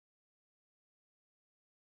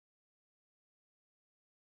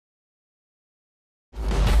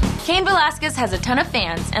Cain Velasquez has a ton of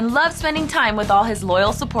fans and loves spending time with all his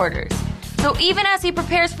loyal supporters. So even as he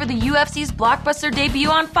prepares for the UFC's blockbuster debut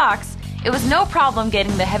on Fox, it was no problem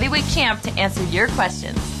getting the heavyweight champ to answer your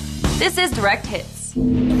questions. This is Direct Hits.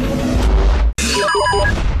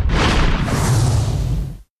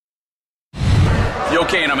 Yo,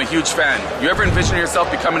 Cain, I'm a huge fan. You ever envision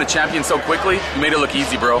yourself becoming a champion so quickly? You made it look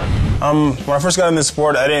easy, bro. When I first got in this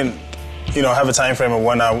sport, I didn't, have a time frame of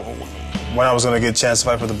when I was going to get a chance to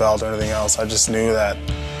fight for the belt or anything else. I just knew that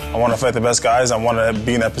I wanted to fight the best guys. I wanted to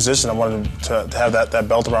be in that position. I wanted to have that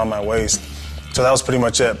belt around my waist. So that was pretty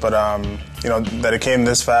much it. But that it came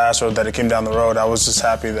this fast or that it came down the road, I was just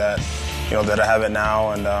happy that that I have it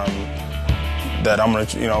now and that I'm going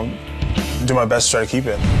to do my best to try to keep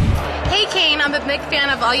it. Hey Cain, I'm a big fan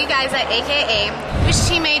of all you guys at AKA. Which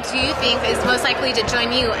teammate do you think is most likely to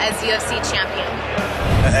join you as UFC champion?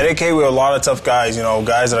 At AK, we have a lot of tough guys,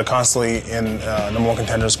 guys that are constantly in number one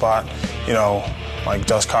contender spot, like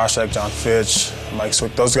Dust Koshek, John Fitch, Mike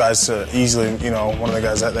Swick. Those guys are easily, one of the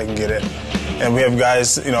guys that can get it. And we have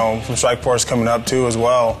guys, from Strikeforce coming up too as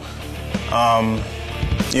well.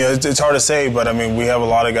 It's hard to say, but I mean, we have a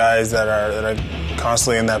lot of guys that are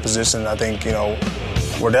constantly in that position. I think,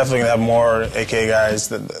 we're definitely going to have more AK guys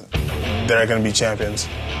that are going to be champions.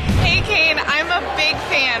 Hey Cain, I'm a big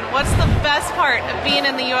fan. What's the best part of being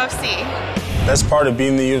in the UFC? Best part of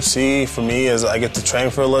being in the UFC for me is I get to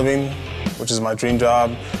train for a living, which is my dream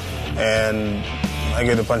job, and I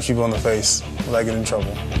get to punch people in the face without getting in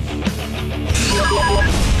trouble.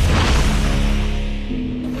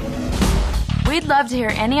 We'd love to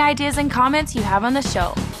hear any ideas and comments you have on the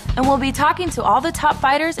show, and we'll be talking to all the top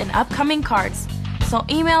fighters in upcoming cards. So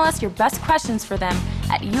email us your best questions for them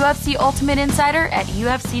at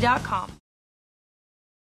UFCUltimateInsider@UFC.com.